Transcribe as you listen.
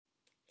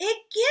it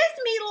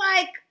gives me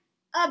like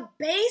a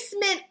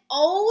basement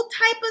old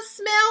type of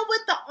smell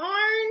with the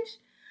orange.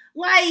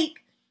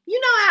 Like, you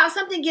know how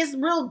something gets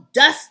real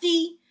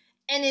dusty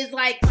and is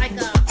like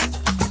a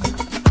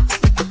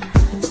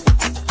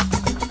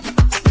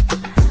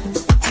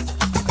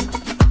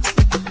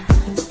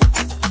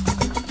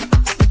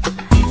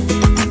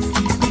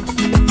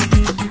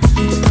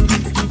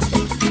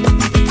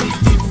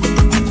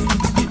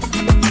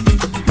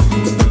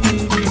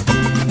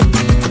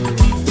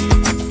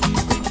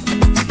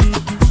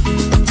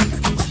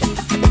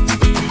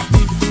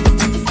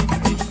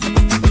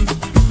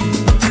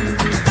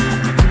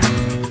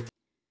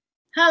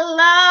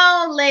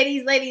Hello,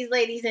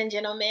 ladies and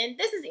gentlemen.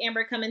 This is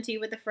Amber coming to you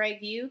with the Frag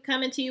View,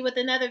 coming to you with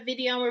another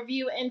video and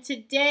review. And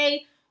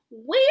today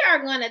we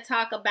are going to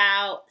talk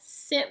about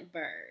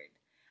Scentbird.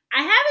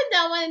 I haven't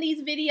done one of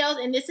these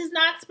videos, and this is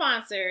not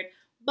sponsored,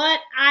 but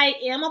I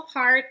am a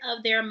part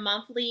of their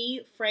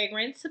monthly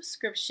fragrance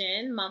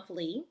subscription,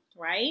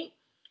 right?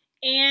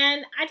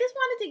 And I just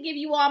wanted to give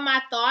you all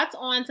my thoughts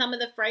on some of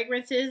the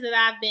fragrances that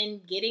I've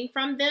been getting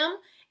from them.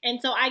 And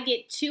so I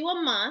get 2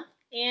 a month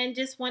and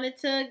just wanted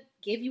to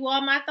give you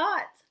all my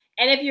thoughts.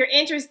 And if you're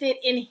interested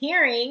in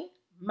hearing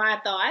my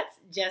thoughts,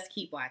 just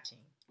keep watching.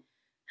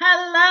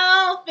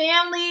 Hello,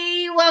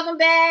 family. Welcome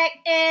back.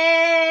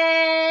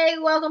 Hey,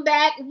 welcome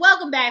back,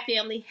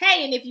 family.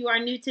 Hey, and if you are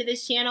new to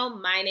this channel,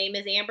 my name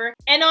is Amber.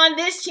 And on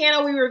this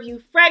channel, we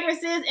review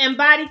fragrances and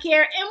body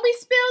care, and we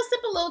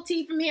sip a little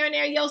tea from here and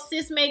there. Yo,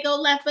 sis may go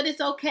left, but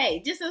it's okay.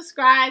 Just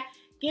subscribe.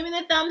 Give me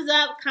the thumbs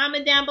up,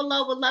 comment down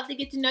below. Would love to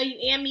get to know you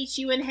and meet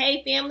you. And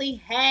hey,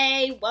 family,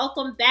 hey,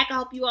 welcome back. I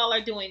hope you all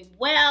are doing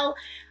well.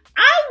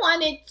 I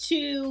wanted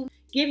to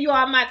give you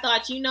all my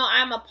thoughts. You know,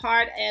 I'm a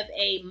part of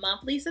a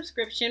monthly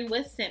subscription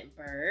with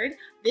Scentbird.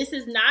 This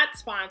is not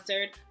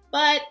sponsored,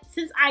 but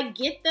since I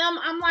get them,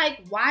 I'm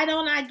like, why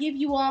don't I give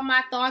you all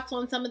my thoughts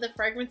on some of the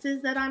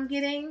fragrances that I'm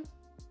getting?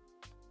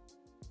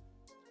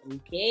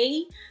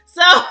 Okay,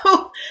 so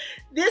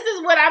this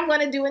is what I'm going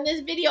to do in this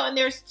video, and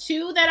there's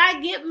 2 that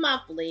I get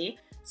monthly.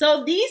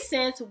 So these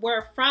scents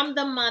were from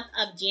the month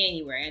of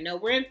January. I know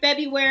we're in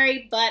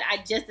February, but I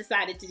just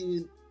decided to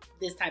do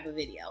this type of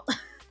video.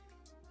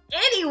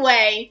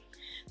 Anyway,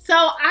 so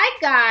I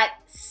got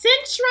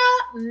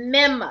Sintra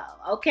Memo.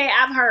 Okay,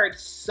 I've heard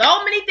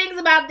so many things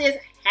about this.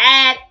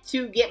 Had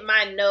to get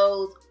my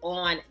nose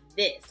on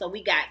this. So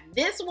we got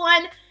this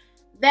one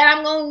that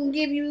I'm going to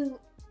give you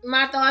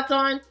my thoughts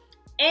on.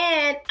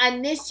 And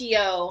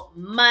Initio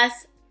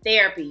Musk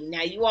Therapy.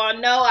 Now, you all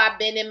know I've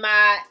been in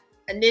my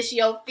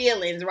Initio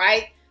feelings,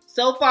 right?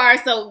 So far,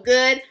 so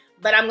good.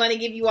 But I'm going to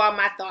give you all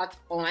my thoughts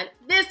on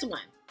this one.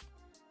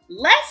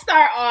 Let's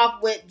start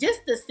off with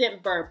just the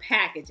Scentbird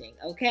packaging,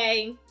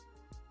 okay?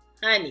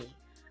 Honey,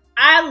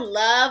 I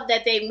love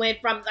that they went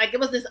from, like, it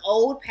was this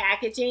old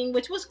packaging,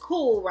 which was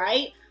cool,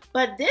 right?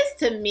 But this,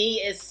 to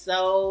me, is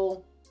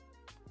so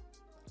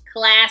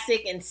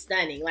classic and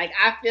stunning. Like,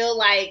 I feel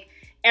like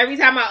every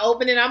time I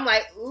open it, I'm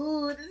like,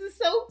 ooh, this is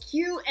so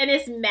cute. And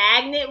it's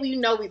magnet. We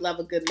know we love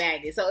a good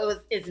magnet. So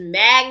it's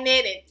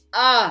magnet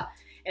and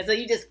so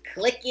you just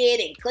click it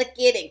and click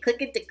it and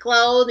click it to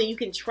close, and you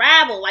can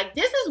travel. Like,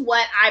 this is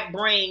what I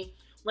bring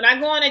when I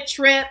go on a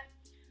trip.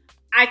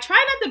 I try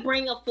not to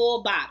bring a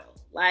full bottle.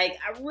 Like,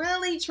 I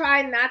really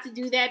try not to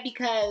do that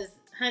because,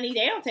 honey,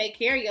 they don't take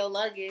care of your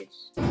luggage.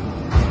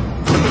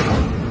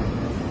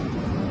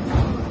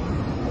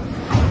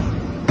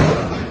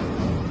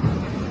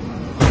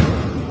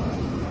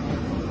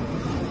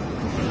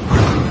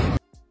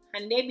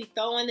 And they be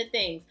throwing the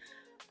things.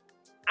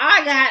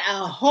 I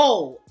got a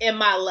hole in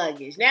my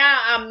luggage.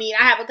 Now, I mean,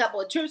 I have a couple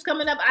of trips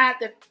coming up. I have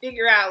to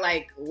figure out,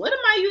 like, what am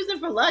I using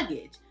for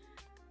luggage?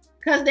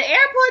 Because the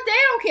airport, they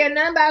don't care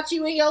nothing about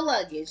you and your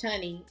luggage,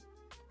 honey.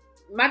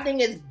 My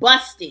thing is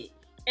busted.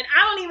 And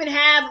I don't even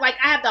have, like,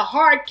 I have the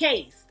hard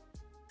case.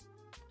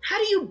 How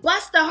do you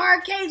bust the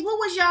hard case? What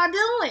was y'all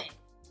doing?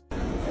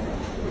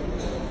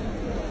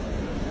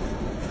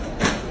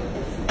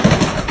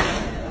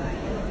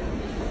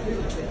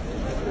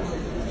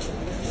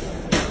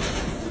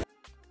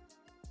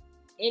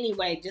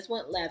 Anyway, just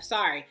went left,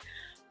 sorry.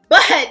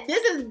 But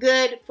this is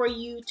good for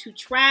you to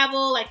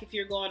travel, like if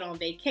you're going on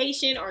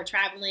vacation or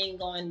traveling,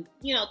 going,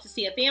 you know, to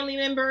see a family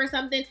member or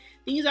something.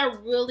 These are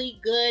really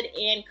good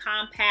and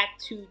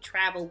compact to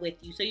travel with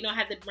you. So you don't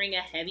have to bring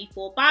a heavy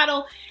full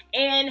bottle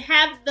and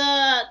have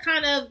the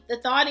kind of the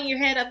thought in your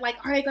head of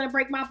like, are they going to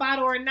break my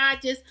bottle or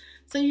not? Just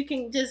so you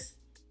can just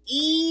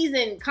ease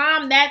and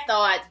calm that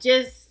thought.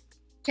 Just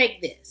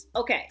take this.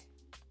 Okay.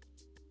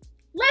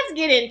 Let's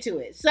get into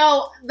it.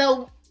 So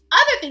the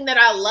other thing that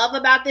I love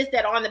about this,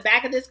 that on the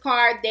back of this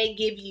card, they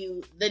give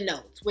you the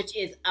notes, which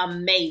is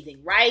amazing,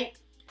 right?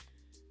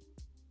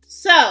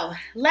 So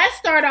let's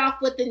start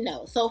off with the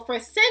notes. So for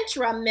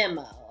Sintra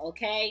Memo,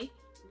 okay,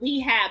 we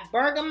have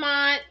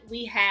bergamot,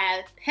 we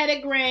have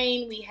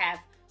petitgrain, we have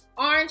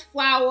orange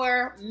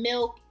flower,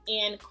 milk,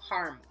 and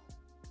caramel.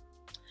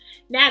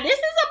 Now, this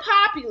is a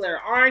popular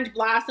orange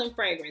blossom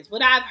fragrance.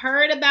 What I've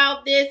heard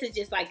about this is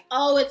just like,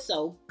 oh, it's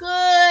so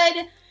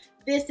good.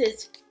 This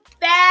is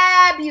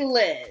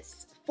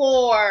fabulous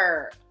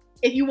for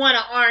if you want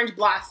an orange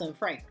blossom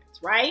fragrance,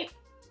 right?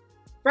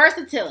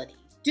 Versatility.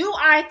 Do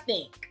I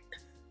think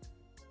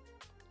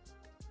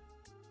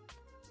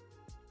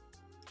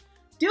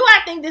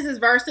this is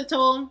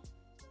versatile?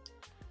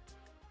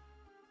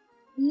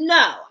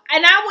 No.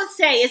 And I would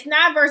say it's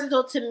not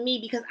versatile to me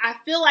because I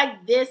feel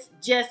like this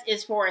just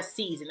is for a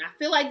season. I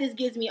feel like this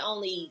gives me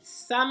only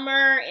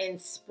summer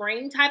and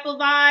spring type of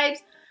vibes.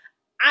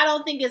 I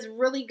don't think it's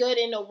really good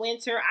in the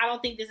winter. I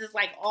don't think this is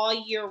like all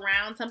year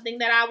round something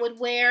that I would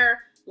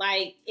wear.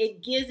 Like,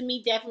 it gives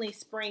me definitely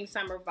spring,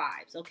 summer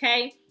vibes,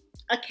 okay?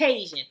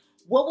 Occasion.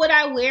 What would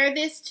I wear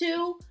this to?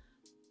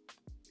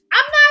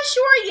 I'm not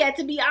sure yet,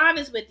 to be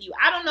honest with you.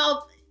 I don't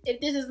know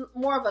if this is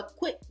more of a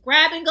quick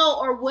grab and go,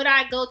 or would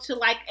I go to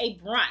like a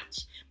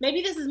brunch?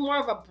 Maybe this is more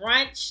of a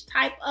brunch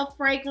type of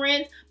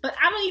fragrance, but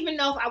I don't even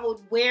know if I would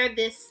wear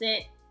this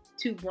scent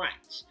to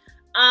brunch.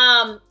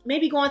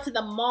 Maybe going to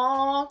the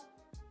mall,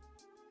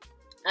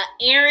 an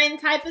errand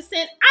type of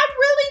scent. I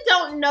really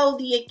don't know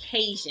the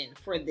occasion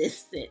for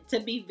this scent, to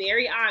be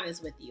very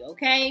honest with you,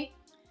 okay?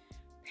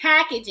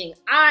 Packaging.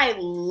 I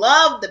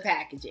love the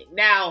packaging.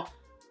 Now,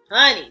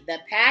 honey, the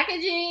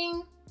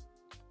packaging,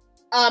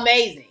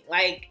 amazing.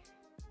 Like,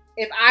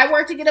 if I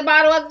were to get a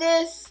bottle of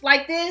this,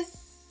 like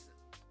this,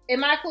 in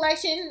my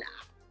collection,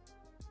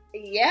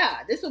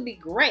 yeah, this would be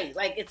great.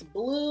 Like, it's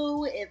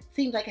blue. It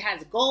seems like it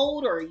has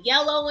gold or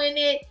yellow in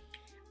it.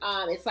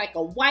 It's like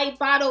a white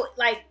bottle.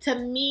 Like, to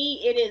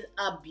me, it is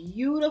a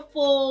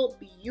beautiful,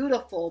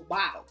 beautiful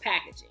bottle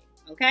packaging,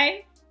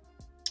 okay?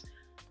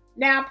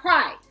 Now,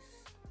 price.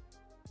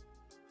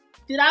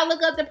 Did I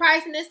look up the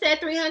price and it said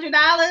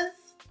 $300?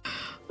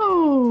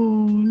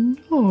 Oh,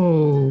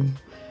 no.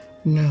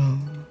 No.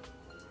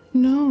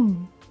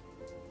 No.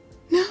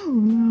 No,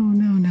 no,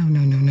 no, no, no,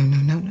 no, no, no,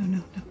 no, no,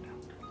 no, no.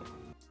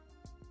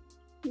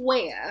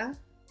 Where?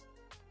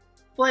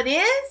 For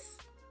this?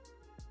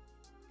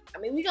 I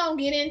mean, we gonna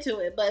get into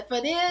it, but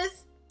for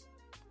this,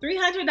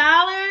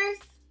 $300?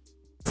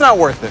 It's not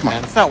worth it,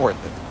 man. It's not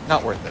worth it.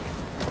 Not worth it.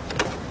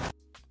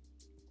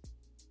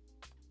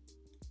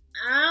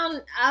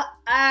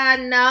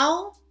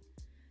 No.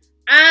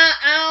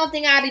 I don't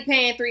think I'd be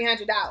paying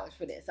 $300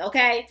 for this,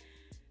 okay?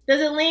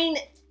 Does it lean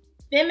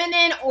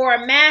feminine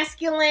or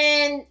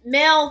masculine,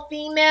 male,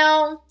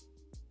 female?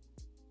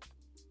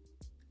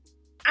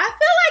 I feel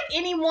like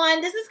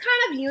anyone, this is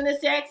kind of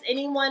unisex.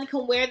 Anyone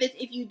can wear this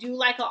if you do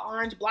like an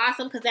orange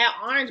blossom, because that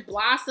orange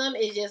blossom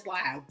is just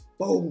like,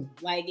 boom.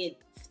 Like, it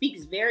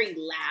speaks very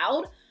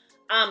loud.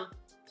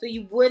 So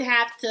you would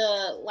have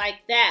to like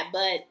that,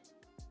 but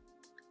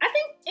I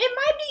think it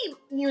might be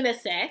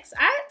unisex.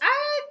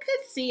 I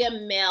could see a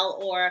male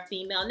or a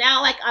female.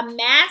 Now, like a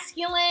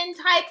masculine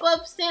type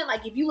of scent,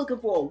 like if you're looking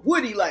for a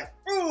woody, like,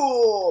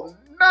 oh,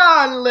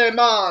 manly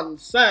man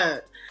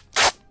scent.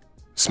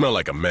 Smell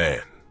like a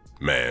man.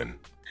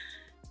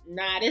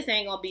 Nah, this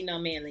ain't gonna be no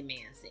manly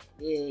man scent.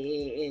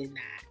 It's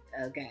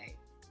not. Okay.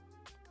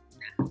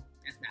 No,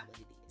 that's not what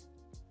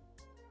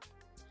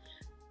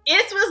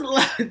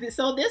it is.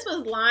 So this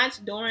was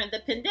launched during the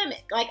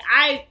pandemic. Like,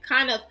 I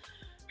kind of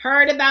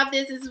heard about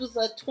this. This was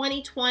a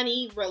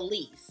 2020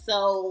 release.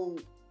 So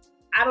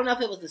I don't know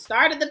if it was the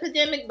start of the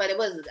pandemic, but it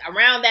was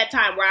around that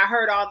time where I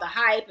heard all the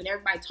hype and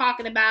everybody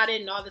talking about it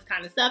and all this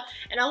kind of stuff.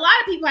 And a lot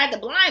of people had to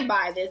blind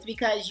buy this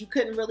because you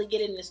couldn't really get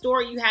it in the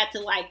store. You had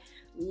to like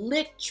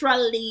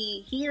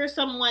literally hear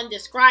someone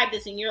describe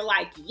this and you're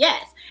like,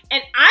 yes.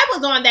 And I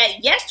was on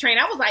that yes train.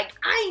 I was like,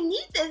 I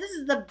need this. This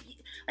is the,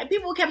 like,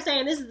 people kept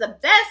saying this is the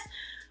best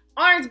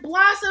orange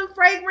blossom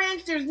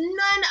fragrance. There's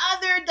none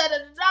other, da da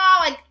da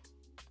da. Like,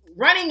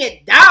 running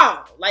it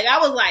down. Like, I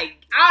was like,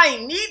 I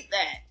need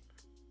that.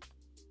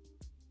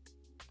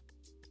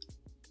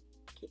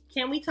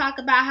 Can we talk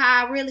about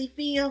how I really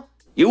feel?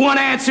 You want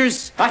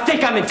answers? I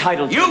think I'm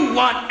entitled. You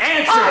want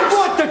answers? I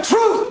want the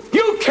truth!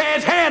 You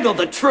can't handle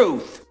the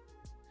truth!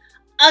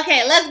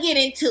 Okay, let's get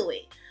into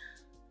it.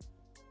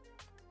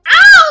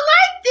 I don't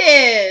like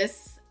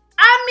this.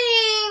 I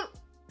mean,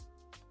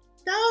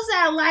 those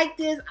that like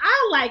this,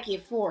 I like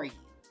it for you.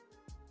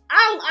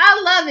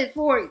 I love it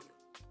for you.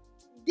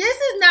 This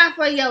is not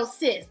for your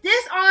sis.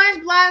 This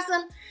orange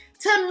blossom,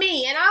 to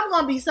me, and I'm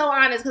going to be so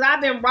honest because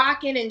I've been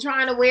rocking and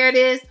trying to wear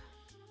this.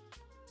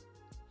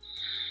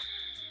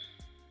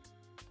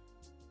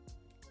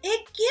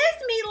 It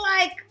gives me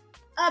like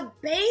a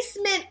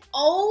basement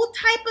old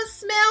type of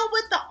smell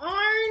with the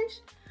orange.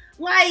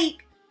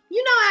 Like,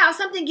 you know how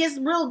something gets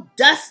real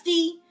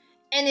dusty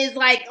and is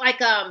like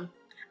I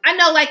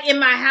know, like in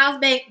my house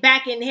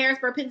back in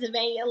Harrisburg,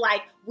 Pennsylvania,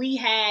 like we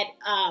had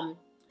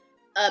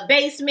a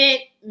basement,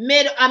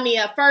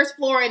 a first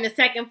floor and a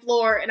second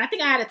floor, and I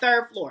think I had a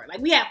third floor. Like,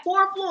 we had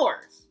 4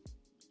 floors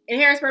in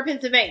Harrisburg,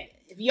 Pennsylvania.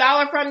 If y'all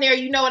are from there,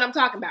 you know what I'm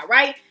talking about,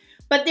 right?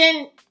 But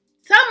then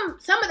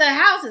some of the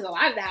houses, a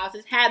lot of the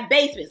houses have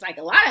basements. Like,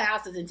 a lot of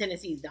houses in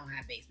Tennessee don't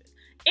have basements.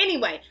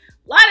 Anyway,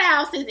 a lot of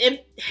houses in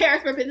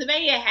Harrisburg,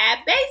 Pennsylvania have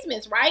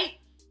basements, right?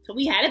 So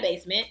we had a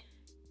basement.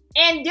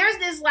 And there's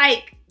this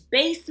like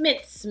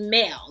basement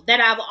smell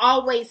that I've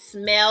always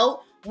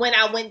smelled when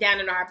I went down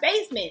in our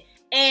basement.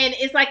 And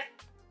it's like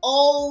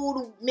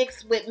old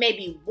mixed with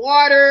maybe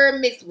water,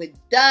 mixed with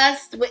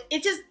dust.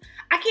 It just,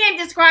 I can't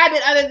describe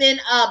it other than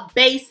a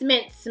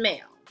basement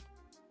smell.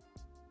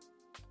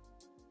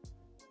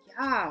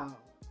 Y'all,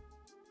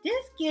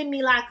 this give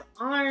me like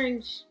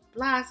orange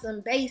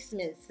blossom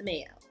basement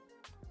smell.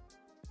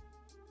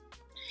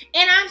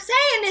 And I'm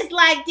saying this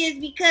like this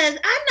because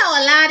I know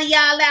a lot of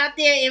y'all out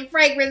there in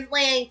fragrance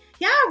land,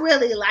 y'all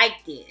really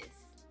like this.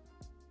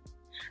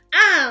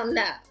 I don't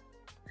know.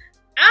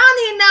 I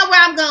don't even know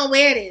where I'm going to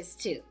wear this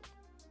to.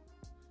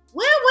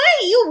 Where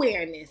are you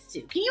wearing this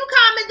to? Can you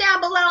comment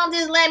down below and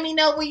just let me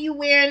know where you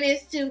wearing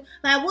this to?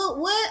 Like,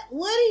 what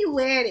do you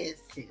wear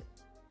this to?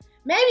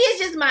 Maybe it's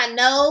just my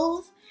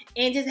nose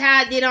and just how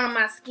I did on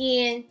my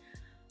skin.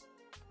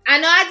 I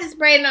know I just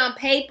sprayed it on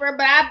paper,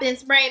 but I've been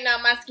spraying it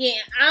on my skin.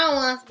 I don't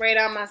want to spray it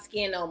on my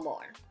skin no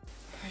more.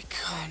 I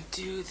can't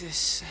do this,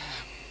 Sam.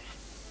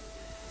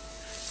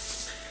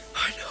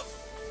 I know.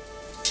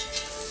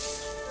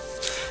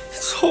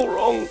 It's all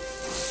wrong.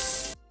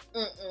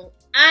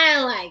 I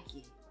don't like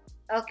it.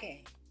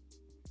 Okay.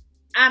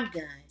 I'm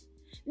done.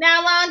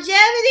 Now,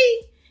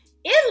 longevity,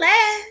 it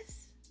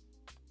lasts.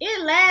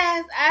 It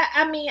lasts.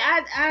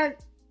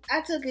 I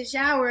took a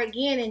shower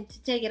again and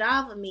to take it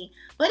off of me.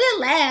 But it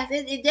lasts.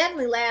 It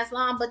definitely lasts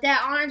long. But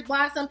that orange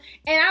blossom,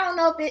 and I don't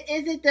know if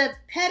is it the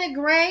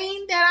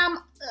petitgrain that I'm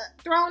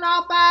thrown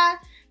off by?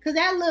 Because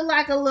that looked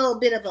like a little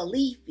bit of a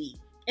leafy.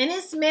 And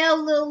it smelled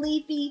a little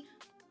leafy.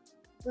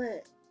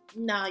 But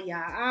no, y'all,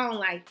 I don't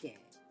like that.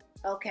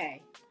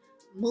 Okay,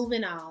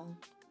 moving on.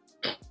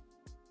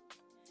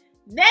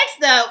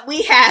 Next up,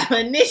 we have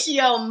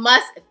Initio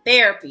Musk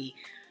Therapy.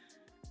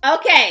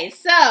 Okay,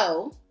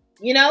 so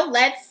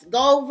let's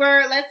go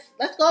over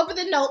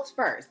the notes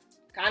first.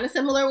 Kind of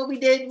similar what we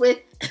did with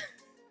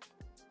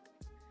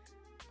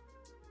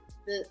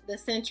the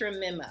Sintra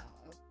Memo.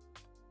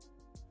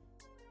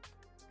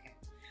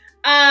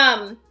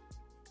 Okay.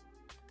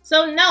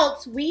 So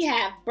notes, we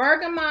have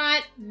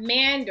bergamot,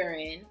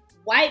 mandarin,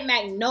 white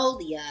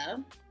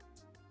magnolia,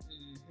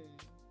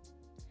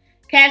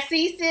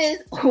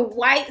 Cassis's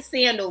white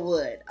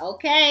sandalwood.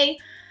 Okay.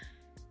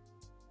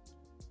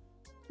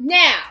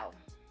 Now,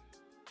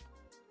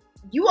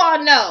 you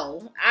all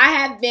know I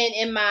have been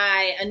in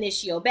my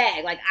Initio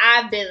bag. Like,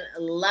 I've been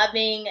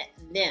loving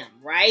them,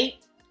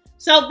 right?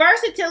 So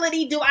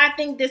versatility, do I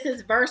think this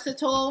is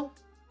versatile?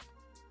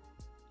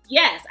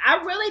 Yes,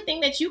 I really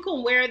think that you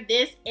can wear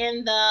this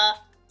in the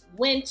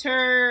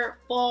winter,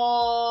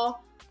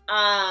 fall,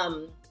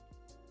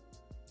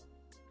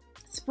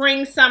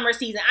 spring, summer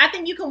season. I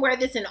think you can wear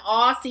this in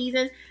all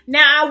seasons.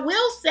 Now, I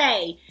will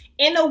say,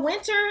 in the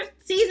winter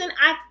season,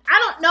 I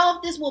don't know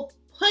if this will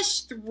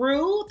push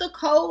through the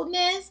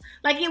coldness.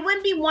 Like, it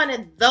wouldn't be one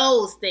of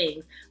those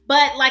things.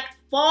 But like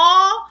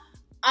fall,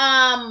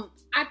 I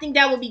think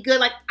that would be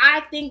good. Like,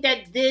 I think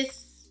that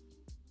this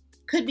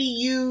could be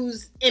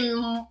used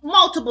in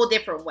multiple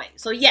different ways.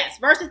 So yes,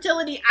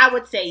 versatility, I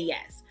would say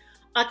yes.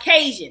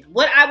 Occasion,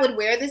 what I would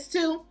wear this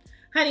to?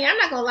 Honey, I'm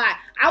not gonna lie.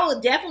 I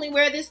would definitely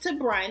wear this to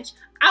brunch.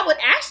 I would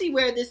actually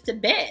wear this to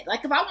bed.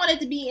 Like, if I wanted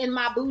to be in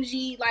my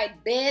bougie,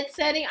 like, bed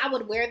setting, I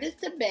would wear this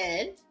to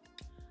bed.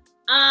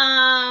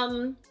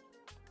 I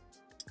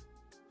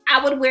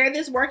would wear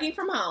this working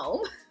from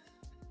home.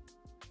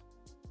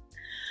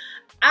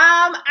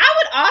 I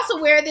would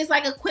also wear this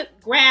like a quick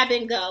grab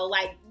and go,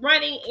 like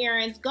running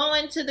errands,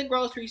 going to the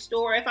grocery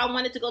store, if I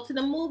wanted to go to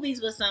the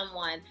movies with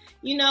someone.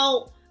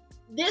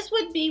 This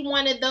would be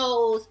one of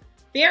those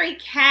very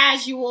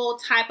casual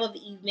type of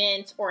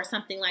events or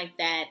something like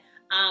that.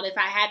 If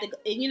I had to go,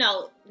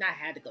 not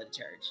had to go to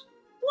church.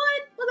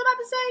 What was I about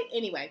to say?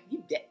 Anyway,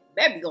 you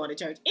better be going to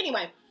church.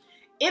 Anyway,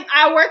 if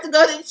I were to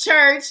go to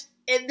church,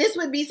 this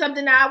would be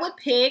something that I would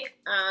pick.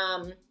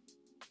 Yeah,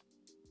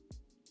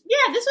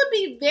 this would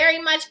be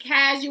very much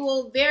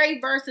casual, very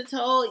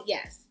versatile.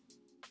 Yes,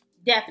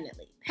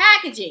 definitely.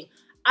 Packaging.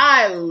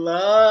 I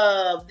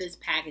love this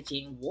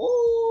packaging.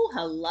 Woo,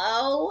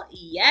 hello.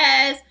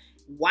 Yes.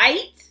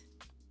 White.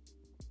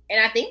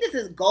 And I think this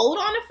is gold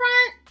on the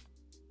front.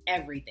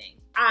 Everything.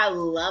 I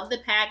love the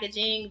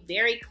packaging.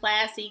 Very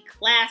classy,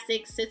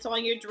 classic. Sits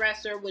on your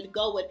dresser. Would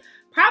go with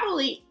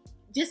probably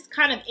just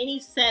kind of any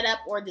setup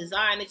or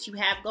design that you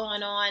have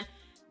going on.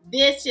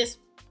 This just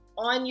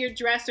on your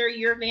dresser,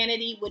 your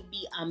vanity would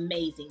be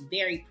amazing.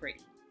 Very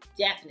pretty.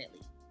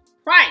 Definitely.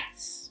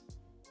 Price.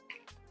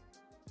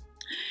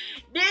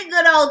 This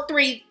good old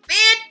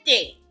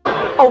 $350.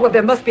 Oh, well,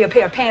 there must be a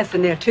pair of pants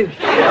in there, too.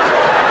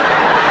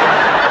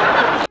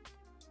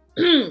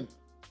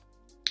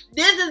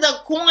 This is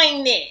a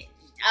coinage,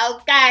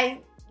 okay?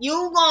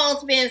 You gonna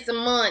spend some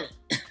money.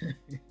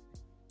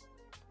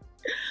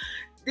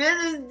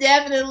 This is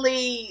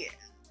definitely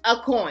a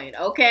coin,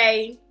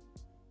 okay?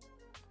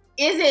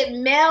 Is it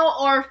male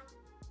or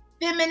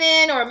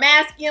feminine or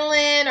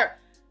masculine? Or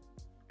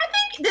I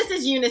think this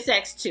is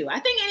unisex too. I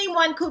think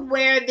anyone could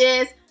wear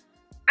this.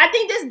 I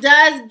think this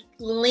does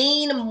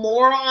lean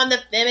more on the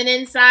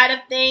feminine side of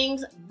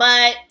things,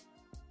 but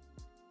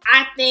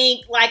I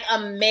think like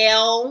a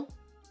male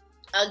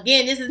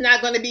Again, this is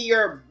not going to be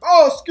your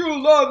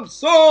masculine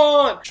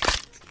son.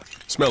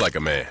 Smell like a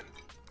man.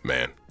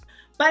 Man.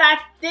 But I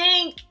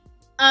think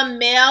a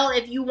male,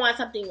 if you want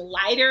something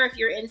lighter, if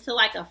you're into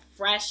like a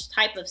fresh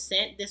type of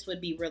scent, this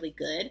would be really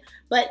good.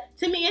 But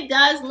to me, it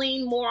does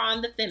lean more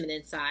on the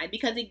feminine side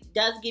because it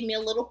does give me a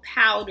little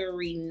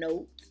powdery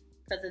note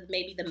because it's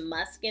maybe the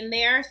musk in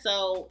there.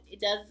 So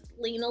it does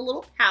lean a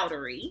little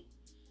powdery.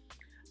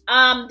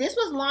 This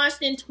was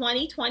launched in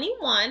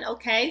 2021.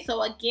 Okay.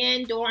 So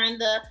again, during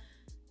the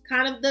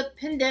kind of the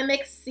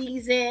pandemic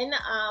season.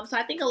 So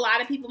I think a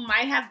lot of people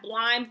might have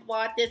blind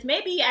bought this.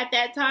 Maybe at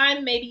that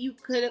time, maybe you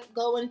could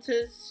go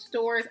into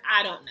stores.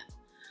 I don't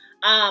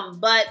know.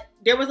 But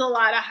there was a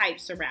lot of hype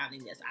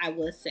surrounding this, I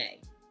will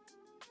say.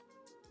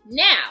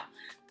 Now,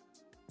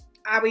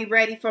 are we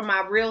ready for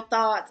my real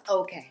thoughts?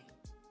 Okay.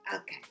 I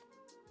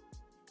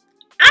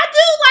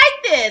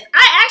do like this.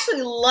 I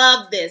actually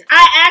love this.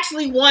 I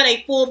actually want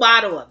a full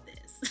bottle of this.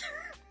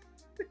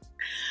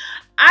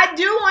 I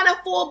do want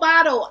a full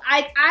bottle.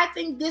 I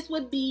think this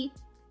would be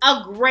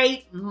a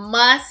great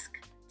musk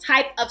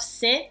type of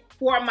scent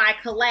for my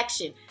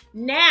collection.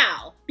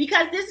 Now,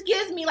 because this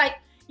gives me like,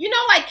 you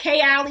know, like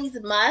Kayali's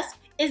musk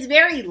is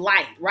very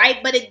light, right?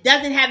 But it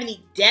doesn't have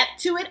any depth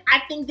to it.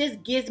 I think this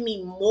gives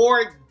me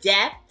more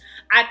depth.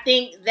 I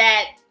think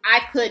that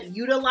I could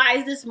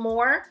utilize this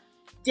more.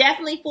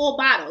 Definitely full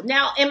bottle.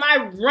 Now, am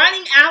I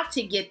running out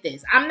to get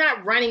this? I'm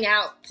not running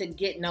out to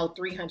get no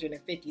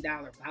 $350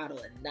 bottle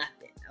of nothing.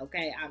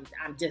 Okay,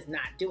 I'm just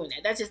not doing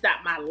that. That's just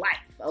not my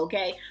life.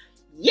 Okay,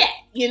 yeah,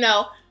 you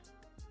know,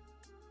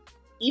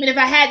 even if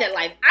I had that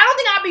life, I don't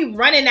think I'll be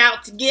running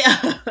out to get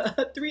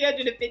a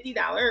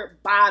 $350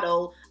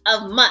 bottle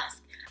of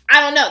musk.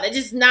 I don't know. That's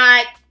just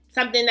not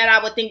something that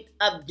I would think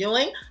of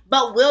doing.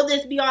 But will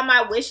this be on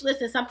my wish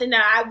list and something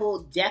that I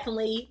will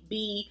definitely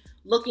be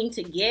looking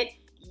to get?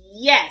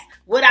 Yes.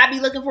 Would I be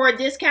looking for a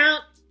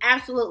discount?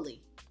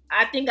 Absolutely.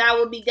 I think I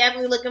would be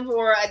definitely looking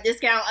for a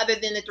discount other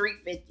than the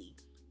 $350.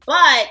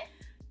 But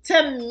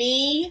to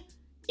me,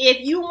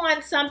 if you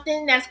want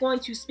something that's going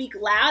to speak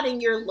loud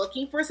and you're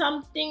looking for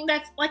something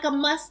that's like a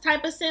musk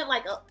type of scent,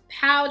 like a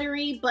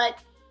powdery, but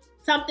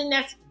something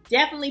that's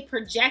definitely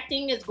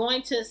projecting, is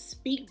going to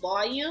speak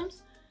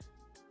volumes,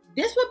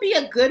 this would be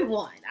a good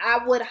one.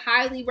 I would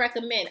highly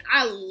recommend.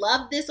 I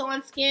love this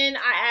on skin.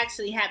 I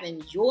actually have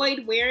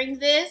enjoyed wearing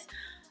this.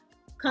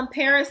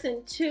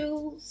 Comparison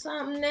to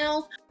something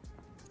else.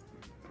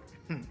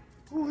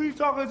 Who he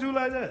talking to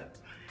like that?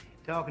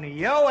 Talking to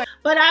yo ass.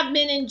 But I've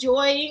been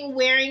enjoying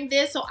wearing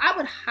this, so I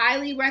would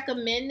highly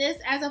recommend this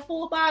as a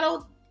full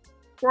bottle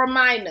for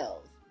my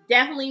nose.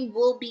 Definitely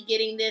will be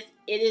getting this.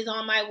 It is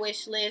on my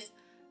wish list.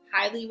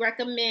 Highly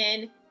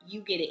recommend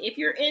you get it if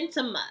you're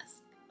into musk,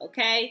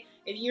 okay?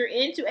 If you're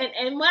into,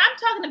 and when I'm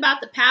talking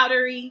about the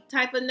powdery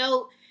type of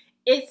note,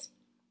 it's,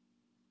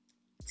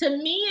 to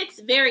me,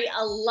 it's very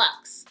a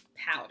luxe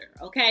powder,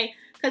 okay?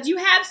 Because you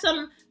have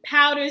some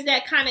powders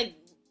that kind of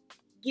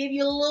give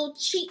you a little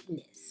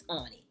cheapness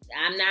on it.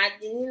 I'm not,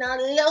 you know,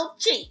 a little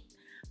cheap.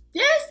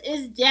 This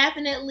is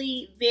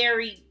definitely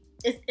very,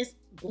 it's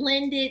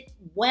blended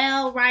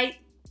well, right?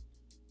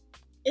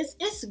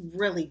 It's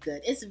really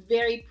good. It's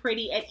very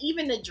pretty. And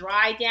even the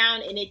dry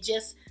down and it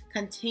just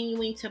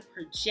continuing to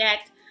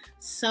project,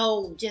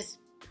 so just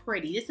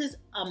pretty. This is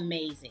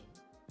amazing.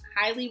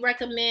 Highly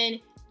recommend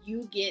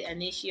you get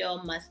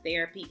Initio Musk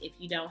Therapy if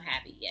you don't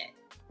have it yet.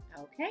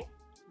 Okay,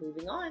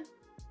 moving on.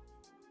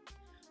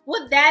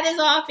 Well, that is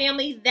all,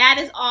 family. That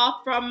is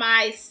all from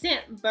my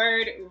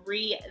Scentbird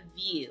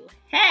review.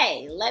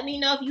 Hey, let me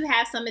know if you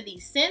have some of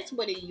these scents.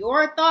 What are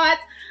your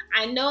thoughts?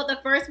 I know the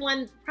first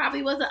one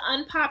probably was an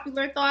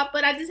unpopular thought,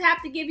 but I just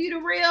have to give you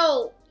the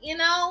real. You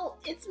know,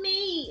 it's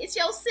me. It's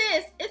your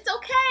sis. It's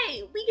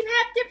okay. We can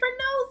have different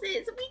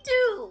noses. We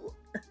do.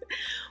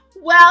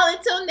 Well,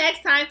 until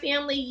next time,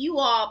 family, you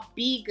all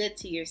be good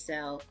to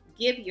yourself.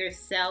 Give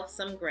yourself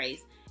some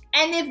grace.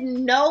 And if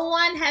no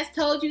one has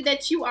told you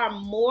that you are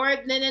more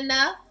than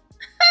enough,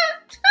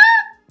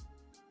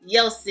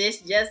 yo sis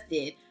just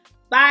did.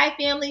 Bye,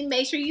 family.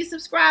 Make sure you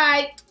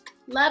subscribe.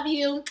 Love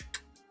you.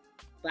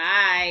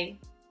 Bye.